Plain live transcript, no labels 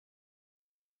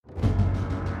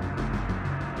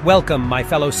Welcome, my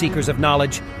fellow seekers of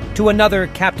knowledge, to another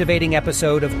captivating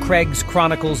episode of Craig's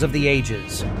Chronicles of the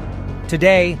Ages.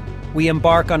 Today, we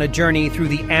embark on a journey through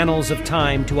the annals of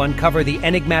time to uncover the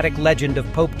enigmatic legend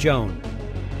of Pope Joan,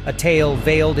 a tale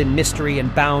veiled in mystery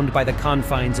and bound by the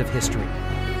confines of history.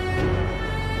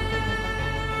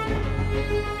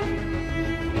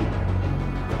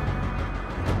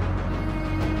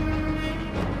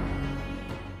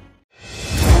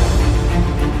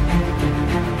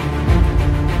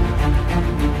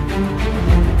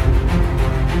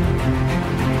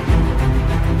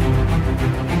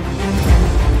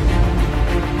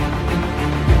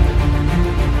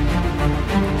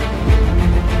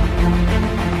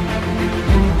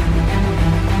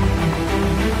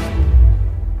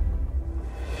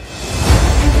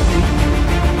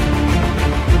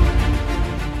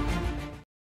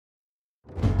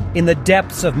 In the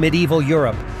depths of medieval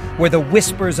Europe, where the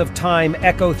whispers of time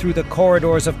echo through the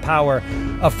corridors of power,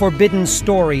 a forbidden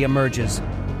story emerges.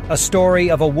 A story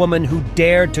of a woman who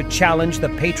dared to challenge the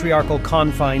patriarchal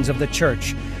confines of the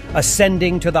Church,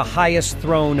 ascending to the highest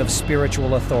throne of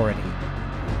spiritual authority.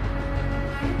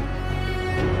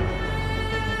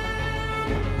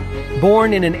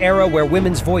 Born in an era where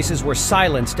women's voices were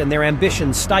silenced and their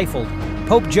ambitions stifled,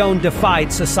 Pope Joan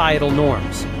defied societal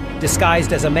norms.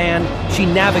 Disguised as a man, she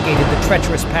navigated the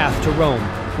treacherous path to Rome,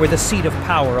 where the seat of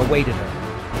power awaited her.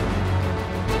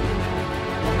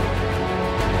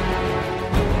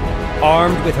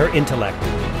 Armed with her intellect,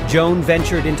 Joan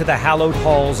ventured into the hallowed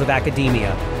halls of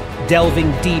academia,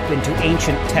 delving deep into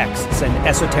ancient texts and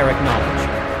esoteric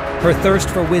knowledge. Her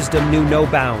thirst for wisdom knew no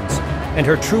bounds, and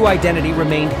her true identity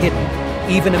remained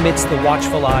hidden, even amidst the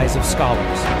watchful eyes of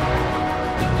scholars.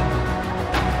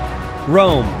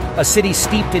 Rome, a city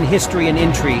steeped in history and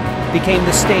intrigue, became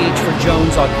the stage for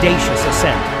Joan's audacious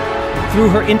ascent. Through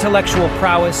her intellectual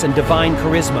prowess and divine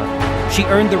charisma, she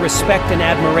earned the respect and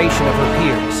admiration of her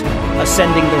peers,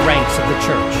 ascending the ranks of the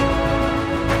Church.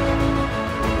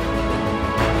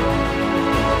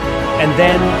 And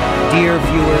then, dear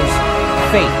viewers,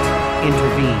 fate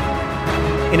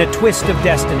intervened. In a twist of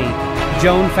destiny,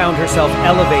 Joan found herself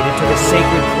elevated to the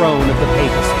sacred throne of the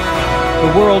papacy.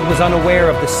 The world was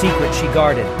unaware of the secret she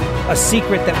guarded, a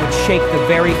secret that would shake the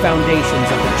very foundations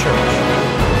of the Church.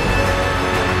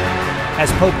 As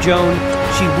Pope Joan,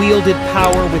 she wielded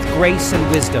power with grace and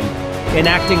wisdom,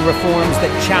 enacting reforms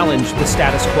that challenged the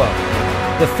status quo.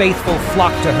 The faithful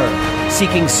flocked to her,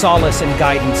 seeking solace and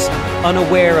guidance,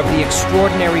 unaware of the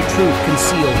extraordinary truth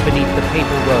concealed beneath the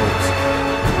papal robes.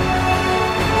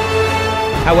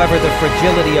 However, the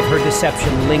fragility of her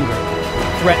deception lingered,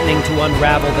 threatening to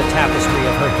unravel the tapestry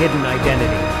of her hidden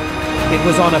identity. It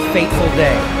was on a fateful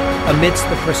day, amidst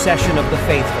the procession of the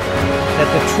faithful, that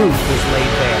the truth was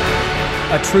laid bare,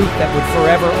 a truth that would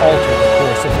forever alter the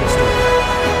course of history.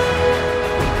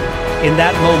 In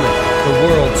that moment, the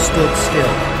world stood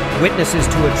still, witnesses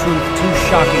to a truth too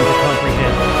shocking to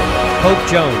comprehend. Pope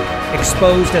Joan,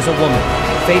 exposed as a woman,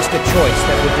 faced a choice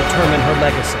that would determine her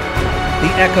legacy.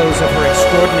 The echoes of her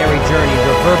extraordinary journey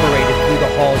reverberated through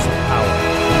the halls of power,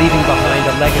 leaving behind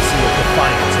a legacy of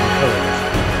defiance and courage.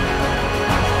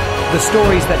 The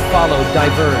stories that followed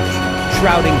diverge,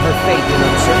 shrouding her fate in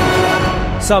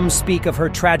uncertainty. Some speak of her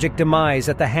tragic demise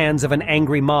at the hands of an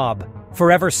angry mob,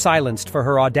 forever silenced for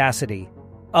her audacity.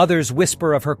 Others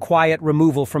whisper of her quiet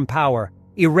removal from power,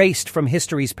 erased from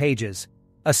history's pages,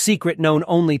 a secret known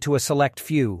only to a select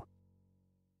few.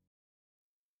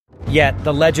 Yet,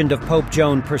 the legend of Pope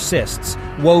Joan persists,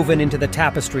 woven into the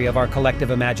tapestry of our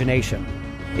collective imagination.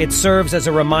 It serves as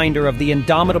a reminder of the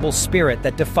indomitable spirit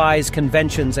that defies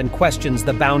conventions and questions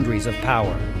the boundaries of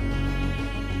power.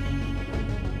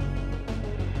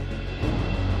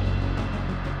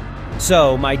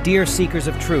 So, my dear seekers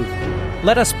of truth,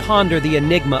 let us ponder the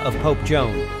enigma of Pope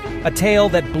Joan, a tale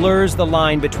that blurs the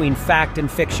line between fact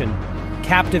and fiction,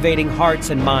 captivating hearts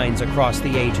and minds across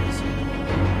the ages.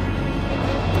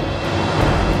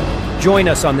 Join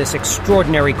us on this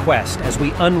extraordinary quest as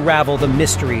we unravel the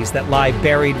mysteries that lie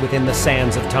buried within the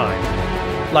sands of time.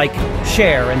 Like,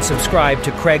 share, and subscribe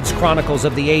to Craig's Chronicles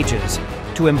of the Ages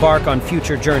to embark on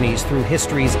future journeys through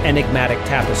history's enigmatic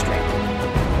tapestry.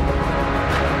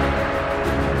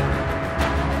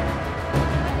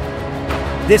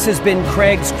 This has been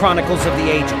Craig's Chronicles of the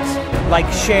Ages.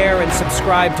 Like, share, and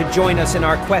subscribe to join us in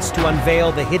our quest to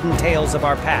unveil the hidden tales of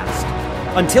our past.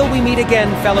 Until we meet again,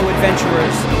 fellow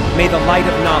adventurers, may the light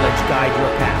of knowledge guide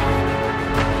your path.